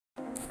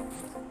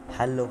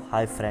Hello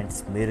hi friends,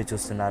 మీరు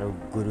చూస్తున్నారు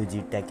Guruji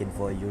tech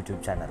info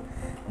YouTube channel.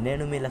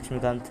 నేను మీ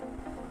లక్ష్మీకాంత్.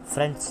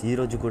 ఫ్రెండ్స్,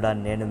 ఈరోజు కూడా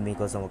నేను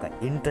మీకోసం ఒక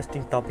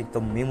ఇంట్రెస్టింగ్ టాపిక్తో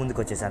మీ ముందుకు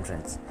వచ్చేసాను.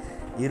 ఫ్రెండ్స్,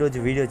 ఈరోజు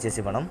వీడియో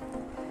వచ్చేసి మనం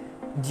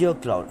జియో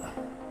క్లౌడ్,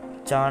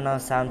 చాలా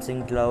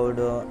శాంసంగ్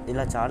క్లౌడ్,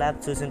 ఇలా చాలా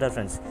యాప్స్ చూసింటారు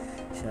ఫ్రెండ్స్.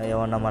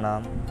 ఏమన్నా మన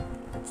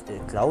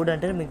క్లౌడ్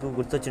అంటే మీకు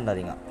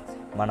గుర్తొచ్చిండాలి, ఇంకా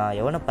మన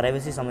ఏమైనా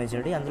ప్రైవసీ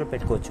సంబంధించినవి అందులో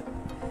పెట్టుకోవచ్చు.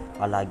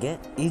 అలాగే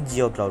ఈ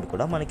జియో క్లౌడ్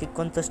కూడా మనకి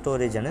కొంత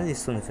స్టోరేజ్ అనేది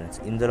ఇస్తుంది ఫ్రెండ్స్.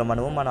 ఇందులో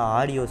మనము మన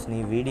ఆడియోస్ని,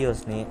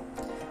 వీడియోస్ని,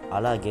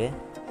 అలాగే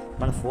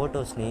మన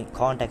ఫొటోస్ని,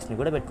 కాంటాక్ట్స్ని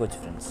కూడా పెట్టుకోవచ్చు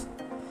ఫ్రెండ్స్.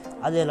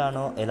 అది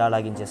ఎలా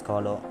లాగిన్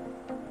చేసుకోవాలో,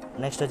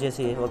 నెక్స్ట్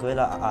వచ్చేసి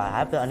ఒకవేళ ఆ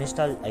యాప్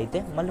అన్ఇన్స్టాల్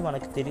అయితే మళ్ళీ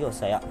మనకి తిరిగి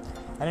వస్తాయా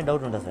అనే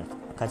డౌట్ ఉంటుంది ఫ్రెండ్స్.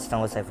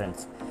 ఖచ్చితంగా వస్తాయి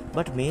ఫ్రెండ్స్.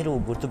 బట్ మీరు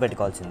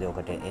గుర్తుపెట్టుకోవాల్సింది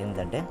ఒకటే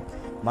ఏంటంటే,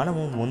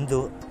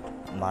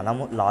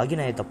 మనము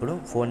లాగిన్ అయ్యేటప్పుడు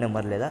ఫోన్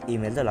నెంబర్ లేదా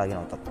ఈమెయిల్తో లాగిన్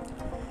అవుతాం.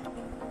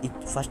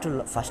 ఫస్ట్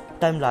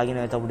టైం లాగిన్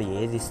అయ్యేటప్పుడు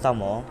ఏది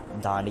ఇస్తామో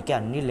దానికి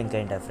అన్నీ లింక్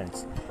అయి ఉంటాయి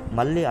ఫ్రెండ్స్.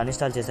 మళ్ళీ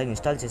ఇన్స్టాల్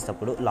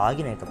చేసేటప్పుడు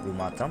లాగిన్ అయ్యేటప్పుడు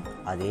మాత్రం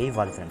అదే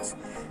ఇవ్వాలి ఫ్రెండ్స్.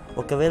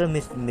 ఒకవేళ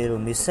మీరు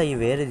మిస్ అయ్యి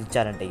వేరేది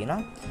ఇచ్చారంటే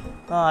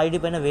ఐడి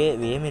పైన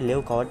ఏమీ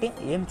లేవు కాబట్టి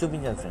ఏం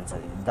చూపించాలి ఫ్రెండ్స్.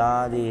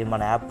 అది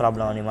మన యాప్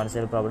ప్రాబ్లం అని, మన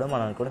సెల్ ప్రాబ్లం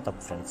మనం అనుకునే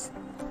తప్పు ఫ్రెండ్స్.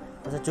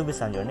 అసలు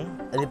చూపిస్తాను చూడండి.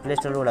 అది ప్లే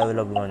స్టోర్లో కూడా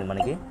అవైలబుల్గా ఉంది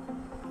మనకి.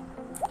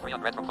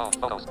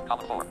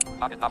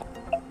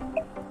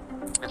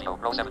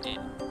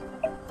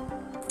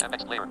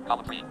 MX player,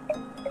 column 3.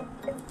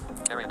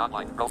 Area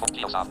online, Rophone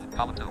Geosoft,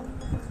 column 2.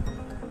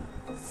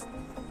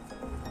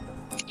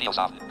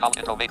 Geosoft, column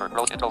intro maker,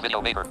 Rose intro video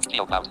maker,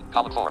 GeoCloud,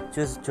 column 4.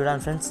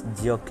 చూడండి ఫ్రెండ్స్,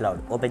 జియో క్లౌడ్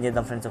ఓపెన్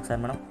చేద్దాం ఫ్రెండ్స్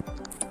ఒకసారి మనం.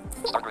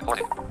 Start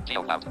recording,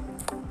 GeoCloud.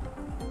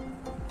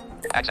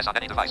 Access on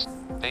any device,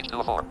 page 2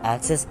 of 4.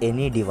 Access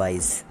any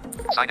device.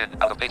 Sign in,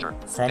 out of pager,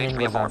 sign page in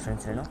 3 of 4. కొడతాను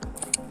friends. నేను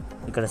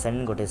ఇక్కడ sign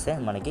in కొట్టేస్తే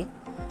మనకి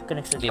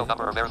next Geo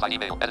number or verified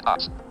email, edit box.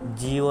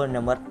 Jio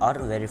number are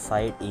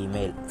verified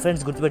email.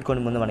 Friends,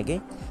 గుర్తుపెట్టుకోండి ముందు మనకి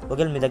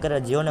ఒకవేళ మీ దగ్గర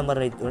జియో నెంబర్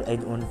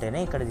ఉంటేనే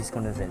ఇక్కడ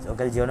తీసుకుంటుంది ఫ్రెండ్స్.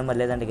 ఒకవేళ జియో నెంబర్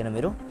లేదంటే కన్నా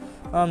మీరు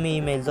మీ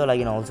ఈమెయిల్తో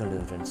లాగిన్ అవ్వాల్సి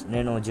ఉంటుంది ఫ్రెండ్స్.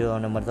 నేను జియో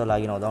నెంబర్తో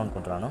లాగిన్ అవుదాం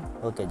అనుకుంటున్నాను.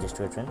 Okay, just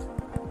wait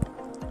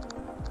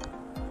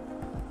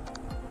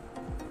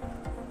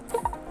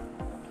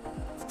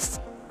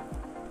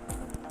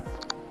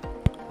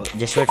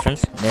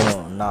friends. నేను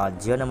నా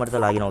జియో నెంబర్తో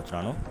లాగిన్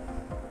అవుతున్నాను.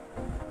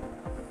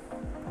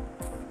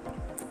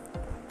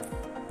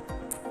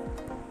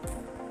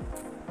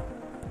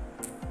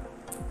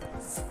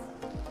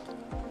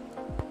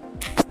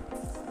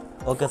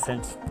 ఓకే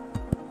ఫ్రెండ్స్,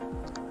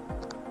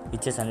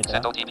 ఇచ్చేసాను. ఇక్కడ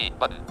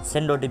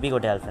send OTP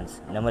కొట్టేయాలి friends.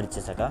 Number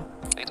ఇచ్చేసాక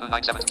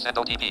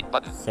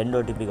send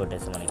OTP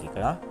కొట్టేస్తాం మనకి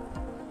ఇక్కడ.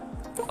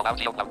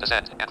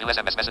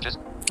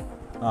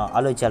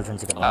 అలో ఇచ్చేయాలి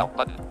ఫ్రెండ్స్. ఇక్కడ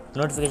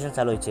నోటిఫికేషన్స్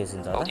అలో ఇచ్చేసిన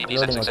తర్వాత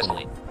లోడింగ్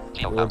అవుతుంది.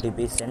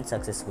 OTP send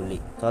successfully.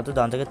 తర్వాత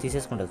దాంతో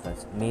తీసేసుకుంటుంది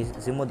ఫ్రెండ్స్. మీ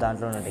సిమ్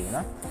దాంట్లో ఉంటే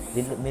కన్నా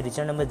దీంట్లో మీరు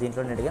ఇచ్చిన నెంబర్ దీంట్లో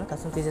ఉంటే కానీ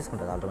కస్టమర్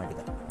తీసేసుకుంటుంది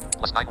ఆటోమేటిక్గా.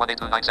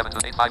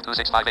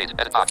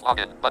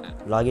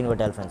 లాగిన్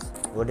కొట్టాలి ఫ్రెండ్స్.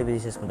 ఓటీపీ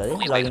తీసేసుకుంటుంది.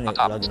 లాగిన్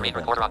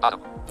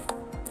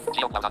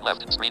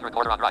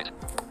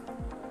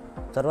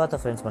తర్వాత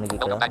ఫ్రెండ్స్ మనకి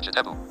ఇక్కడ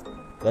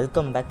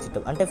వెల్కమ్ బ్యాక్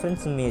చిట్టప్ అంటే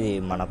ఫ్రెండ్స్ మీది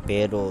మన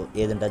పేరు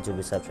ఏదంటే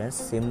చూపిస్తారు ఫ్రెండ్స్.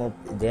 సిమ్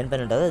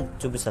దేనిపైన ఉంటుందో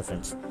చూపిస్తారు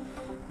ఫ్రెండ్స్.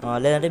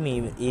 లేదంటే మీ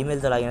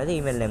ఈమెయిల్తో లాగిన్ అయితే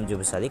ఈమెయిల్ నేమ్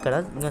చూపిస్తుంది. ఇక్కడ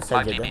ఇంకా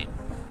సెర్చ్ చేద్దాం.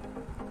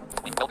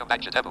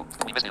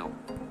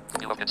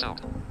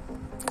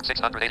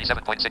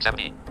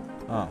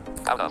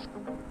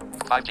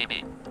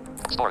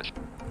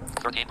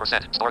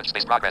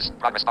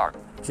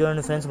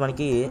 చూడండి ఫ్రెండ్స్,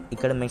 మనకి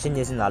ఇక్కడ మెన్షన్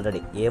చేసింది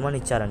ఆల్రెడీ. ఏమని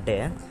ఇచ్చారంటే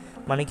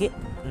మనకి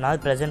నాది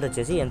ప్రజెంట్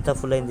వచ్చేసి ఎంత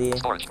ఫుల్ అయింది,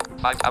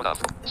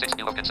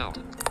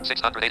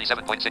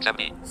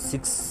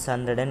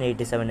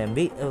 687 MB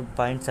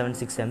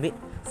 0.76 MB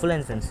ఫుల్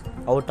అయింది friends.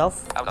 Out of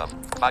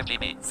 5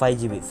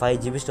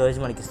 GB storage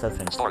మనకి ఇస్తారు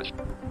ఫ్రెండ్స్.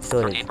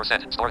 స్టోరేజ్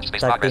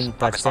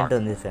 13%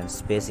 ఉంది ఫ్రెండ్స్.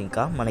 స్పేస్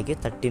ఇంకా మనకి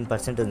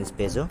 13% ఉంది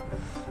స్పేస్.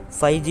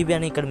 5 GB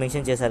అని ఇక్కడ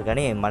మెన్షన్ చేశారు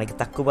కానీ మనకి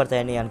తక్కువ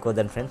పడతాయని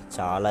అనుకోద్దాం ఫ్రెండ్స్,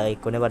 చాలా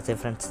ఎక్కువనే పడతాయి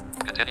ఫ్రెండ్స్.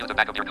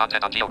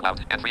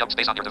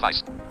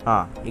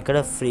 ఇక్కడ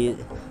ఫ్రీ.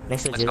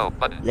 నెక్స్ట్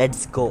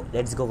లెట్స్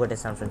గో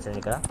కొట్టేస్తాను ఫ్రెండ్స్. నేను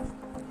ఇక్కడ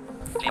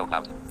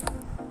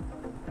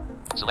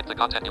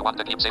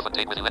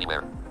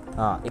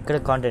ఇక్కడ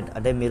కాంటెంట్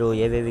అంటే మీరు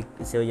ఏవేవి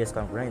సేవ్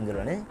చేసుకోవాలనుకున్నా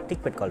ఇందులోనే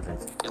టిక్ పెట్టుకోవాలి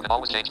ఫ్రెండ్స్.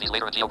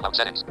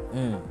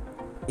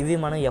 ఇవి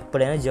మనం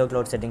ఎప్పుడైనా జియో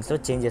క్లౌడ్ సెట్టింగ్స్లో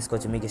చేంజ్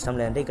చేసుకోవచ్చు. మీకు ఇష్టం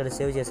లేదంటే ఇక్కడ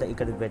సేవ్ చేసి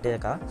ఇక్కడ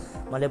పెట్టాక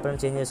మళ్ళీ ఎప్పుడైనా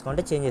చేంజ్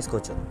చేసుకోవాలంటే చేంజ్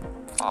చేసుకోవచ్చు.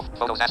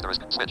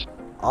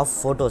 ఆఫ్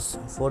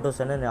ఫొటోస్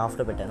అనేది నేను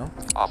ఆఫ్లో పెట్టాను.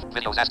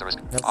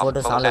 నేను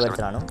ఫొటోస్ ఆన్లో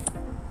పెడుతున్నాను.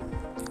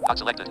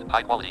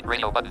 హై క్వాలిటీ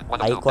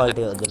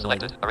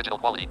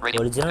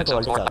ఒరిజినల్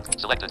క్వాలిటీ కాదు,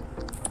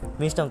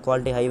 మీ ఇష్టం.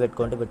 క్వాలిటీ హై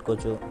పెట్టుకుంటే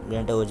పెట్టుకోవచ్చు,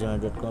 లేదంటే ఒరిజినల్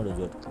పెట్టుకోండి.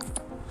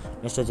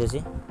 నెక్స్ట్ వచ్చేసి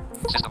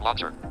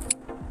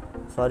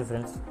sorry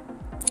friends,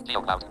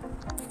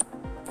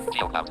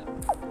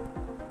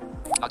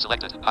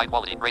 Unselected. High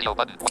quality. Radio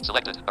button.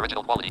 Selected.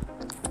 Original quality.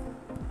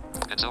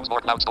 Consumes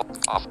more cloud store.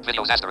 Off.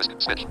 Videos asterisk.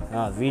 Switch.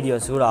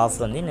 Videos కూడా ఆఫ్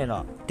ఉంది. నేను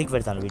టిక్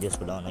పెడతాను వీడియోస్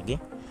కూడా మనకి.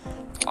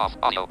 Off.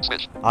 Audio.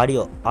 Switch.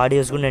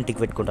 ఆడియోస్ కూడా నేను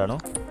టిక్ పెట్టుకుంటాను.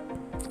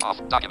 Off.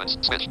 Documents.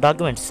 Switch.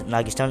 డాక్యుమెంట్స్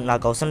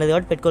నాకు అవసరం లేదు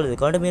కాబట్టి పెట్టుకోలేదు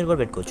కాబట్టి మీరు కూడా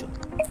పెట్టుకోవచ్చు.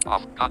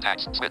 Off.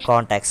 Contacts. Switch.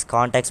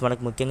 కాంటాక్ట్స్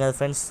మనకు ముఖ్యం కదా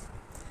ఫ్రెండ్స్.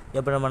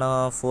 ఎప్పుడైనా మన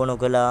ఫోన్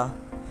ఒకవేళ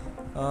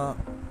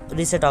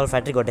రీసెట్ ఆల్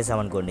ఫ్యాక్టరీ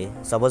కొట్టేసామనుకోండి,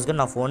 సపోజ్గా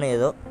నా ఫోన్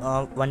ఏదో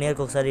 1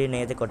 yearకి ఒకసారి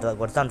నేనైతే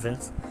కొడతాను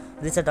ఫ్రెండ్స్.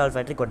 Reset all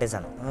factory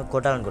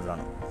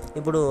కొట్టాలనుకుంటున్నాను.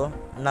 ఇప్పుడు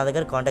నా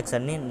దగ్గర కాంటాక్ట్స్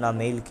అన్నీ నా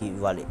మెయిల్కి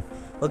ఇవ్వాలి.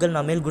 ఒకవేళ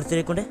నా మెయిల్ గుర్తు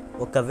లేకుంటే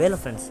ఒకవేళ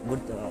ఫ్రెండ్స్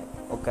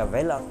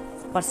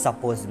ఫర్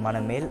సపోజ్ మన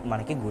మెయిల్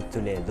మనకి గుర్తు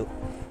లేదు,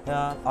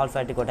 ఆల్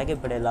ఫ్యాక్టరీ కొట్టాక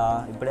ఇప్పుడు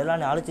ఎలా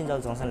అని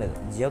ఆలోచించాల్సిన అవసరం లేదు.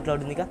 జియో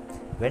క్లౌడ్ ఉందిగా,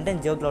 వెంటనే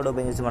జియో క్లౌడ్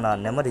ఓపెన్ చేసి మన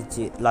నెంబర్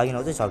ఇచ్చి లాగిన్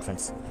అవుతే చాలు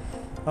ఫ్రెండ్స్,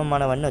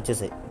 మనవన్నీ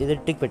వచ్చేసాయి. ఇది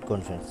టిక్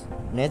పెట్టుకోండి ఫ్రెండ్స్.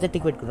 నేనైతే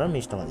టిక్ పెట్టుకుంటాను, మీ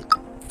ఇష్టం అది.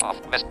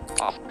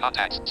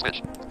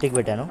 టిక్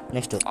పెట్టాను.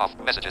 నెక్స్ట్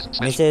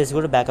మెసేజెస్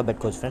కూడా బ్యాకప్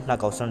పెట్టుకోవచ్చు ఫ్రెండ్స్,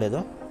 నాకు అవసరం లేదు.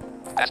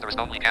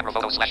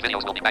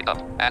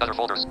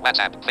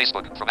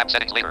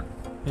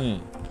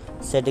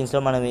 సెట్టింగ్స్లో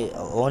మనం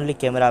ఓన్లీ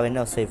కెమెరా అవన్నీ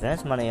వస్తాయి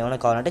ఫ్రెండ్స్, మనం ఏమైనా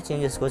కావాలంటే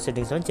చేంజ్ చేసుకోవచ్చు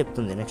సెట్టింగ్స్లో అని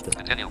చెప్తుంది. Next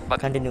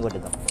continue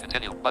కొట్టేద్దాం.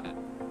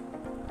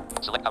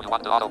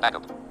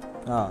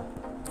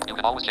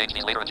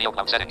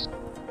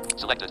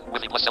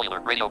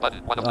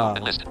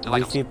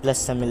 వైఫై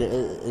ప్లస్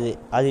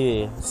అది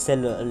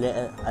సెల్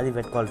అది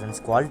పెట్టుకోవాలి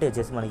ఫ్రెండ్స్. క్వాలిటీ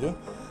వచ్చేసి మనకి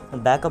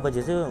బ్యాకప్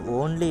వచ్చేసి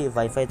ఓన్లీ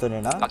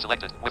వైఫైతోనేనా,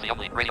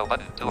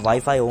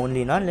 వైఫై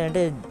ఓన్లీనా,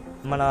 లేదంటే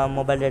మన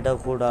మొబైల్ డేటా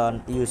కూడా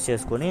యూజ్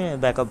చేసుకొని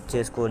బ్యాకప్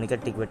చేసుకొని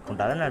టిక్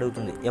పెట్టుకుంటారని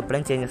అడుగుతుంది.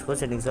 ఎప్పుడైనా చేంజ్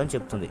చేసుకోవచ్చు సెట్టింగ్స్లో అని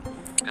చెప్తుంది.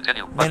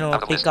 నేను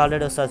టిక్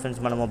ఆల్రెడీ వస్తుంది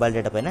ఫ్రెండ్స్ మన మొబైల్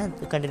డేటా పైన,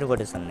 కంటిన్యూ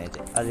కొట్టేస్తాను నేనైతే.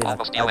 అది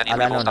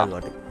అలానే ఉండాలి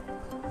కాబట్టి.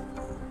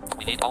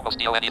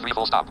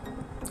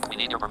 We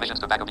need your permissions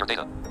to back up your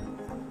data.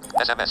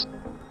 SMS.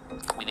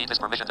 We need this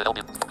permission to help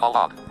you. Call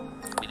log.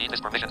 We need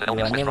this permission to help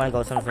you switch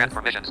from grant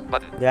permissions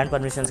button. Grant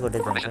permissions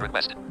కొట్టేద్దాం. Permission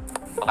request.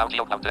 Allow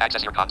GeoCloud to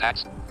access your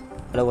contacts.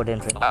 అలా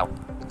కొట్టండి friend.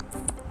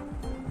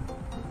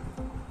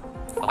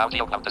 Allow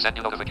GeoCloud to send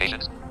you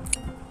notifications.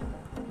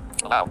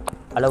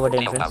 అలా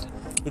కొట్టండి friends.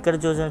 ఇక్కడ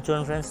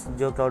చూడండి friends,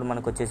 Jio cloud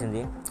మనకు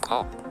వచ్చేసింది.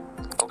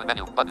 Open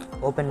menu button.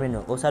 Open menu.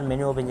 ఒకసారి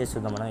menu open చేసి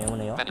చూద్దాం మనం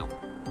ఏమున్నాయో.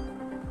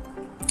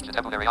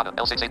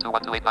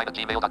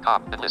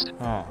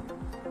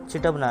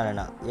 చిట్టపు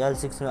నారాయణ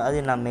L6 అది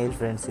నా మెయిల్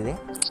ఫ్రెండ్స్. ఇది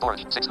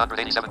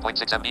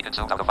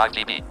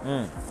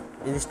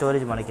ఇది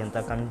స్టోరేజ్ మనకి ఎంత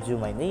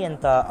కన్జ్యూమ్ అయింది,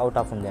 ఎంత అవుట్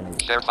ఆఫ్ ఉంది అనేది.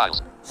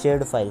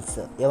 షేర్డ్ ఫైల్స్,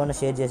 ఏమైనా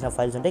షేర్ చేసిన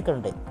ఫైల్స్ ఉంటే ఇక్కడ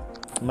ఉంటాయి.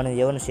 మనం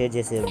ఏమైనా షేర్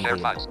చేసేది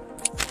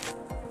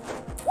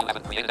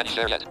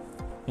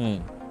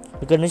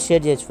ఇక్కడ నుంచి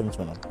షేర్ చేయొచ్చు ఫ్రెండ్స్.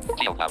 మనం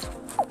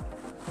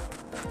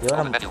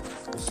ఏమైనా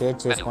షేర్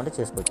చేసుకుంటే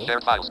చేసుకోవచ్చు.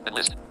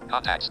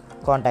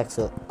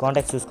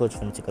 కాంటాక్ట్స్ చూసుకోవచ్చు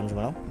ఫ్రెండ్స్. ఇక్కడ నుంచి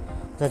మనం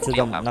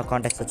చూద్దాం నా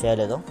కాంటాక్ట్స్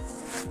చేయలేదో.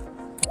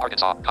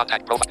 Arkansas,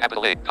 contact profile,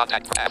 capital A,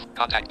 contact F,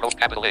 contact profile,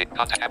 capital A,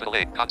 contact capital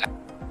A, contact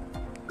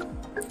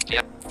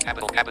TM,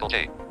 capital J,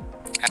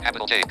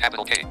 capital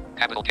K,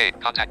 capital K,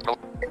 contact pro,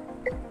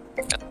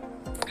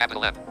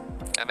 capital M,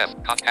 MF,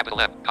 capital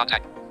M,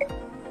 contact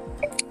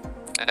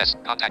NS,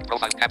 contact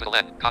profile, capital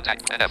N,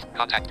 contact NF,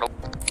 contact pro,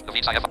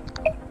 Navisa F,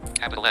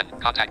 capital N,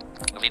 contact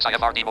Navisa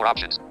FRD, more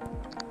options,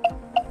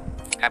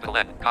 capital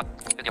N,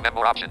 in your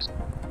more options,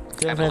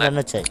 capital N,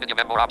 in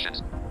your more options.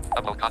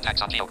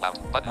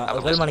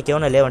 ఒకవేళ మనకి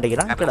ఏమైనా లేవంటే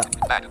ఇక్కడ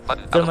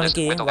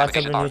మనకి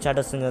WhatsApp new chat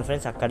వస్తుంది కదా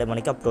friends, అక్కడే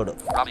మనకి upload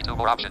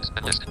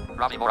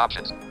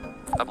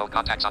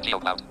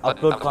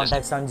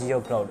contacts on Jio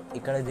cloud.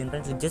 ఇక్కడ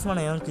దీనిపైన క్లిక్ చేసి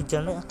మనం ఏమైనా క్లిక్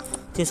చేయాలి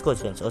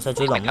చేసుకోవచ్చు ఫ్రెండ్స్. ఒకసారి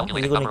చూద్దాము,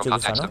 ఇది కూడా నేను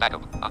చూపిస్తాను.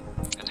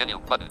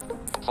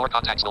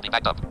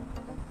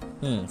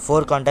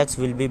 4 contacts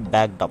will be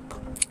backed up.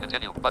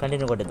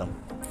 Continue కొట్టేద్దాం.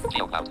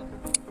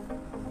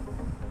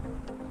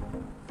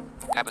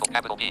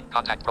 Capital P,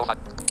 contact profile,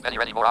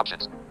 ready more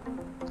options.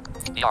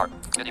 DR,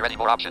 ready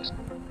more options.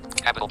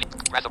 Capital P,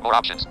 rest of more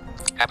options.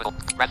 Capital,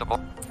 rest of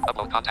more,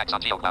 upload contacts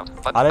on GeoCloud.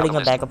 Already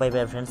ఇంకా backup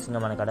అయిపోయాయి friends. ఇంకా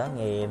మన కాడ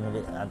ఏమి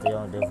అంతే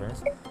ఉంటుంది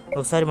friends.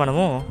 ఒకసారి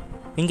మనము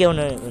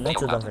ఇంకేమైనా ఉన్నాయో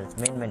చూద్దాం ఫ్రెండ్స్.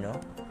 మెయిన్ మెనూ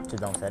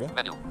చూద్దాం ఒకసారి.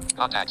 Menu,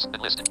 contacts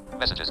and list,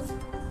 messages.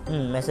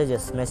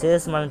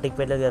 Messages మనం టిక్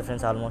పెట్టలేదు కదా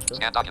ఫ్రెండ్స్. Almost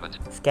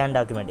scan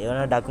document.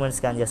 ఏమైనా డాక్యుమెంట్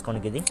స్కాన్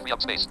చేసుకోవడానికి ఇది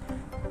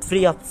ఫ్రీ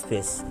ఆఫ్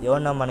స్పేస్.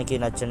 ఏమన్నా మనకి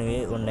నచ్చనివి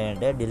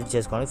ఉన్నాయంటే డిలీట్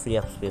చేసుకోవడానికి free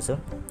of space.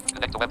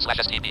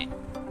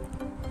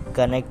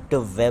 Connect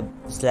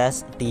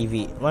web/TV.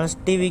 మన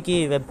టీవీకి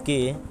వెబ్కి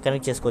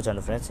కనెక్ట్ చేసుకోవచ్చు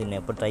అండి ఫ్రెండ్స్. నేను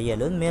ఎప్పుడు ట్రై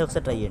చేయలేదు, మీరు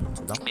ఒకసారి ట్రై చేయండి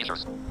చూద్దాం.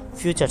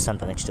 ఫ్యూచర్స్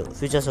అంట. నెక్స్ట్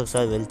ఫ్యూచర్స్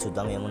ఒకసారి వెళ్ళి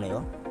చూద్దాం ఏమున్నాయో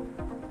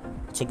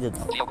చెక్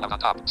చేద్దాం.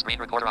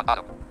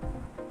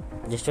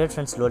 జస్ట్ వెయిట్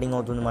ఫ్రెండ్స్, లోడింగ్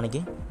అవుతుంది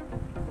మనకి.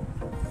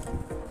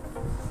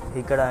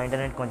 ఇక్కడ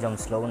ఇంటర్నెట్ కొంచెం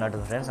స్లో ఉన్నట్టు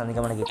ఫ్రెండ్స్, అందుకే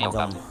మనకి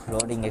కొంచెం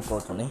లోడింగ్ ఎక్కువ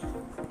అవుతుంది.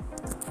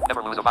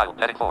 Never lose a file.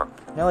 Heading 4.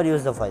 Never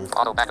use the files.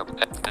 Auto backup.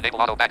 Enable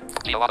auto backup.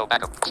 Geo auto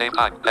backup. Save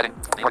time. Heading.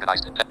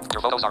 Deorganized.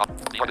 Your photos are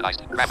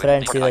deorganized.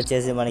 Friends ఇది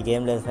వచ్చేసి మనకి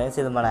ఏం లేదు ఫ్రెండ్స్.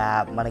 ఇది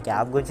మనకి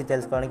యాప్ గురించి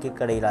తెలుసుకోవడానికి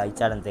ఇక్కడ ఇలా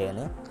ఇచ్చాడంతే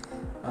కానీ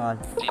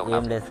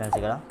ఏం లేదు ఫ్రెండ్స్.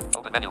 ఇక్కడ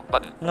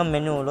ఇంకా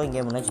మెనూలో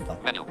ఇంకేమున్నాయి చూద్దాం.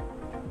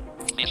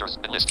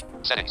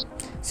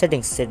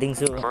 సెట్టింగ్స్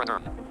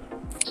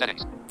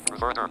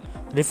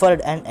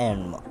రిఫర్డ్ అండ్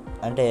ఎండ్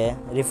అంటే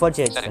రిఫర్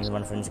చేయొచ్చు ఫ్రెండ్స్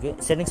మన ఫ్రెండ్స్కి.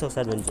 సెట్టింగ్స్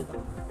ఒకసారి వెళ్ళి చూద్దాం.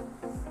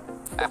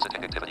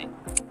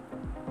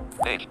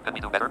 Page. Can we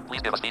do better?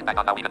 Please give us feedback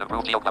on how we can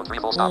improve GeoCloud 3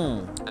 full stop.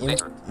 This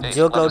page. Page.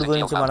 Jio cloud Leveraging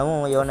గురించి GeoCloud. మనము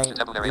ఏమైనా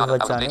Contemporary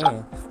ఇవ్వచ్చు అని out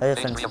of అదే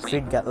Page friends 3 of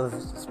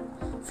 3.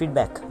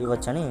 Feedback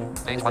ఇవ్వచ్చని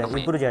Page 1 of 3.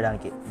 Improve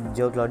చేయడానికి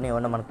జియో క్లౌడ్ని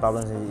ఏమైనా మనకు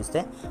problems ఇస్తే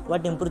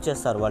వాటిని ఇంప్రూవ్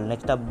చేస్తారు వాళ్ళు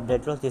నెక్స్ట్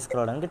అప్డేట్లో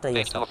తీసుకురావడానికి ట్రై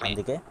చేస్తారు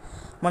అందుకే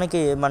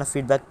మనకి మన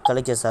ఫీడ్బ్యాక్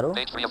కలెక్ట్ చేస్తారు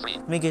Page 3 of 3.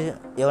 మీకు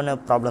ఏమైనా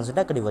ప్రాబ్లమ్స్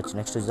ఉంటే అక్కడ ఇవ్వచ్చు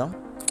నెక్స్ట్ చూద్దాం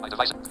My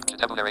devices.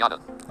 Contemporary out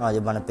of. అది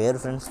మన పేరు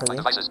ఫ్రెండ్స్ My అది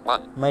devices.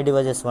 1. మై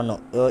డివైజెస్ 1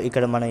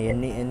 ఇక్కడ మనం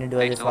ఎన్ని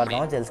డివైజెస్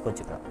వాడతామో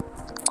తెలుసుకోవచ్చు ఇక్కడ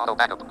Auto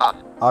backup on.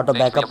 Auto Page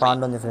 3 backup of 3.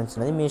 On ఉంది ఫ్రెండ్స్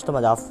అనేది మీ ఇష్టం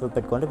అది ఆఫ్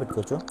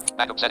పెట్టుకోవచ్చు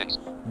Backup settings.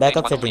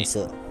 Backup Page 1 of 3. Settings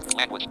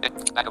Language.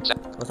 Backup set.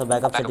 ఒకసారి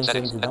బ్యాకప్ Backup సెట్టింగ్స్ ఏం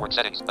settings. చూద్దాం Network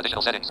settings.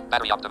 Additional settings.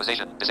 Battery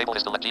optimization. Disable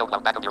is to let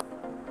GeoCloud backup your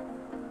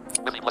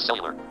Wi-Fi plus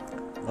cellular.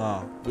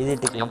 ఇది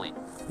Wi-Fi only.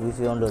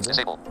 wifi ఉండదు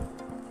Disable.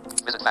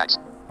 Visit facts.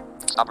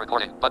 Stop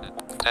recording. Button.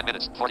 10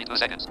 minutes. 42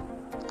 seconds.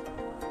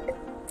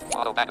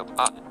 Auto backup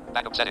on.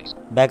 Backup settings.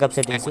 Backup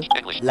settings Language.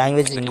 English.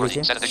 Language English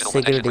Security. Set additional protection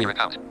security for your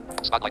account.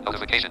 Spotlight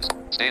notifications.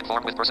 Stay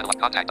informed with personal.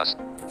 Contact us.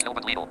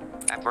 Open legal.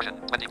 App version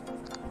 20.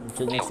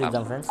 Next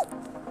చూద్దాం friends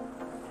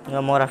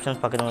ఇంకా more options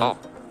పక్కన Home.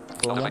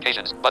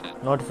 Notifications. Button.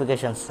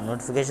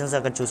 Notifications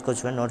అక్కడ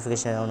చూసుకోవచ్చు కానీ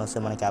notification ఏమైనా వస్తే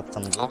మనకి app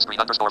సంబంధించి Home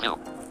screen underscore view.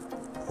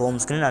 Home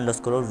screen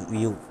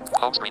 _view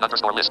Home screen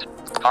underscore list.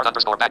 Card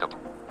underscore backup.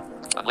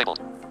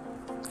 Unlabeled.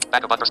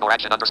 Backup underscore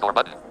action underscore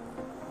button.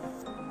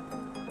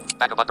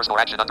 Backup underscore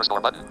action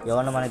underscore button.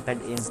 ఏమన్నా మనకి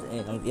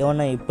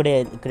ఏమన్నా ఇప్పుడే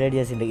క్రియేట్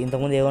చేసి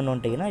ఇంతకుముందు ఏమన్నా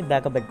ఉంటాయి కానీ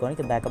బ్యాకప్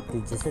పెట్టుకోనికి బ్యాకప్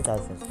క్లిక్ చేస్తే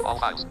చాలు friends All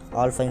files.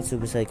 All fines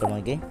చూపిస్తాయి ఇక్కడ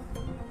మనకి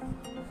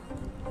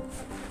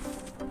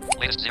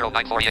Latest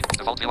 0948.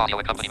 Default view audio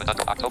accompaniment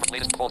under October.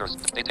 Latest folders.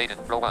 Date dated.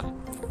 Row 1.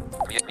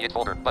 Create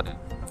folder. Button.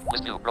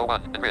 List view. Row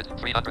 1. And grid.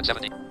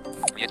 370.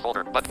 Create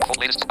folder. Button.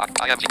 Latest.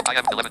 IM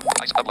 11.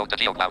 Upload to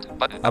GeoCloud.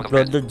 Button. Out of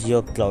upload grid. To Jio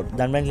cloud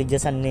దానిపైన click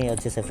చేస్తే అన్నీ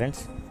వచ్చేసాయి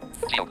friends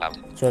GeoCloud.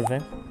 చూడండి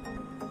friend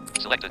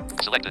Selected.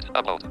 Selected.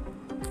 Upload.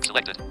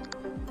 Selected.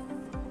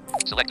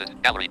 Selected.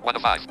 Gallery. 1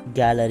 of 5.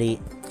 Gallery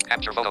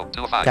Capture photo.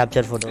 2 of 5.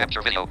 Capture photo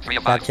Capture video. 3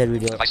 of 5. Capture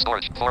video. Device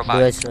storage. 4 of 5.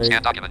 Device storage.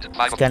 Scan document.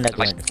 5 of Scan 5.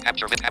 Device.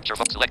 document. Capture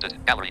photo. Selected.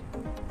 Gallery.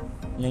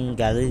 నేను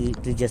gallery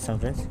click చేస్తాను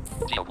friends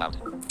GeoCloud.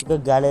 ఇక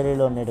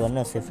గ్యాలరీలో ఉండేటివన్నీ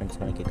వస్తాయి friends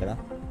మనకి ఇక్కడ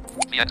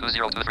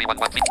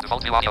VN202311.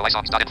 Default view audio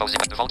iSongs.info.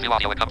 Default view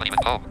audio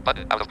accompaniment home.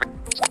 Button. Out of grid.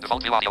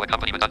 Default view audio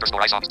accompaniment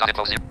underscore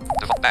iSongs.info.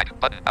 Default back.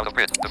 Button. Out of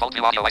grid. Default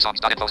view audio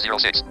iSongs.info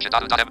 06.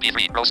 Shitadu.mp3.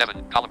 Row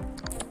 7. Column.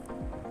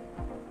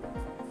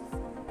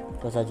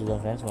 ఒకసారి చూద్దాం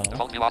friends మనం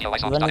Default view audio ఇవన్నీ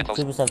iSongs.info.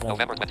 చూపిస్తారు friends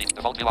November 20.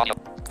 Default view audio.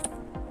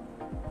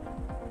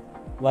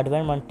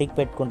 వాటిపైన మనం tick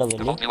పెట్టుకుంటా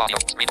వెళ్ళి Default view audio.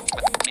 Screen.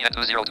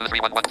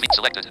 VN202311.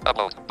 Selected.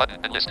 Upload. Button.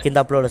 And list. కింద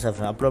అప్లోడ్ వస్తుంది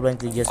ఫ్రెండ్స్ అప్లోడ్ పైన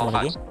క్లిక్ చేస్తే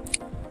మనకి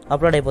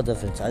అప్లోడ్ అయిపోతుంది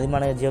ఫ్రెండ్స్ అది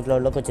మన జియో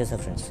క్లౌడ్లోకి వచ్చేసాయి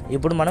ఫ్రెండ్స్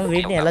ఇప్పుడు మనం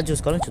వీటిని ఎలా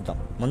చూసుకోవాలని చూద్దాం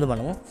ముందు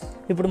మనము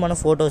ఇప్పుడు మన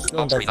ఫొటోస్లో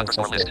Home ఉంటుంది screen friends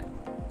underscore list.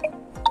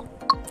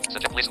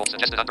 First List.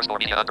 Suggested underscore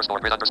media underscore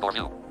grid underscore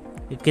view.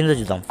 కింద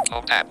చూద్దాం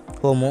Home tab.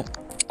 Home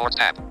Boards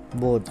tab.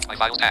 Board My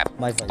files tab.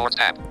 My file Boards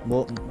tab.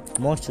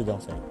 Modes చూద్దాం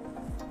సార్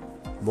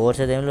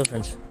బోర్డ్స్ అయితే ఏం లేదు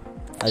ఫ్రెండ్స్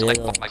Select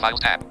అదేదో my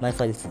files tab. My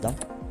files చూద్దాం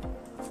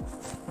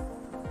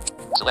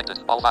Selected.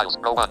 All files.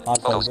 Row 1. All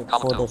Photos. files.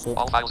 Column Photos. 2.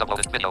 All files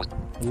uploaded. Videos.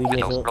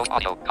 Videos Videos. Row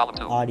audio. Column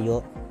 2. Audio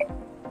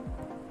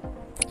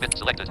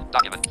Selected.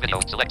 Document. Video.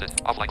 Selected.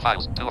 Offline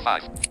files. 2 of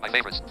 5. My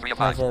favorites. 3 of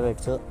my 5.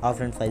 Favourites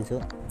ఆఫ్రెండ్ files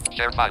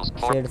Shared files.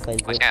 4. Shared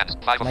files My scans.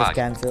 5 of my 5.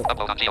 Scans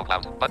Upload on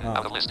GeoCloud. Button.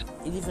 Out of list.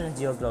 ఇది friends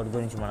Jio cloud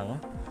గురించి మనము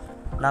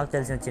నాకు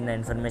తెలిసిన చిన్న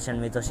information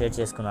మీతో share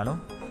చేసుకున్నాను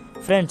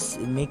friends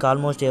మీకు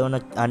almost ఏమైనా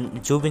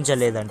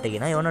చూపించలేదంటే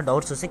కింద ఏమైనా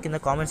డౌట్స్ వస్తే కింద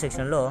కామెంట్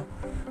సెక్షన్లో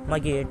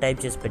మాకు టైప్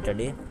చేసి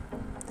పెట్టండి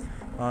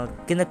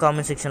కింద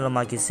కామెంట్ సెక్షన్లో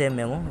మాకు ఇస్తే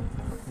మేము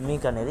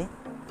మీకు అనేది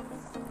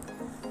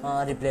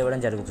రిప్లై ఇవ్వడం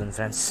జరుగుతుంది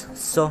ఫ్రెండ్స్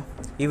సో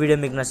ఈ వీడియో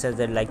మీకు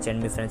నచ్చితే లైక్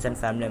చేయండి మీ ఫ్రెండ్స్ అండ్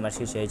ఫ్యామిలీ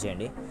మెంబర్స్కి షేర్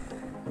చేయండి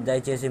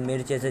దయచేసి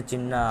మీరు చేసే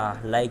చిన్న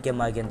లైకే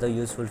మాకు ఎంతో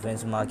యూస్ఫుల్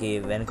ఫ్రెండ్స్ మాకు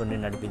వెనకుండి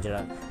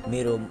నడిపించడం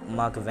మీరు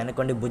మాకు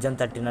వెనకుండి భుజం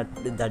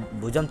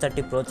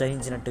తట్టి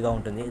ప్రోత్సహించినట్టుగా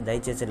ఉంటుంది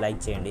దయచేసి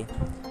లైక్ చేయండి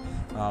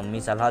మీ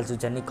సలహాలు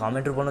సూచనని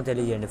కామెంట్ రూపంలో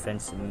తెలియజేయండి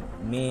ఫ్రెండ్స్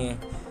మీ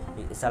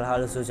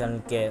సలహాలు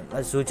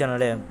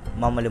సూచనలే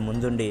మమ్మల్ని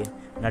ముందుండి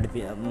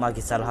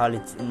మాకు సలహాలు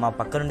మా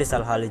పక్క నుండి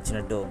సలహాలు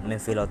ఇచ్చినట్టు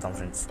మేము ఫీల్ అవుతాం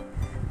ఫ్రెండ్స్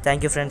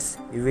థ్యాంక్ యూ ఫ్రెండ్స్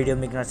ఈ వీడియో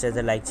మీకు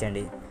నచ్చితే లైక్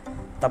చేయండి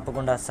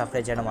తప్పకుండా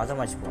సబ్స్క్రైబ్ చేయడం మాత్రం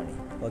మర్చిపోండి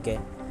okay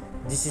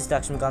this is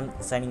Lakshmikanth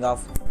signing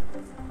off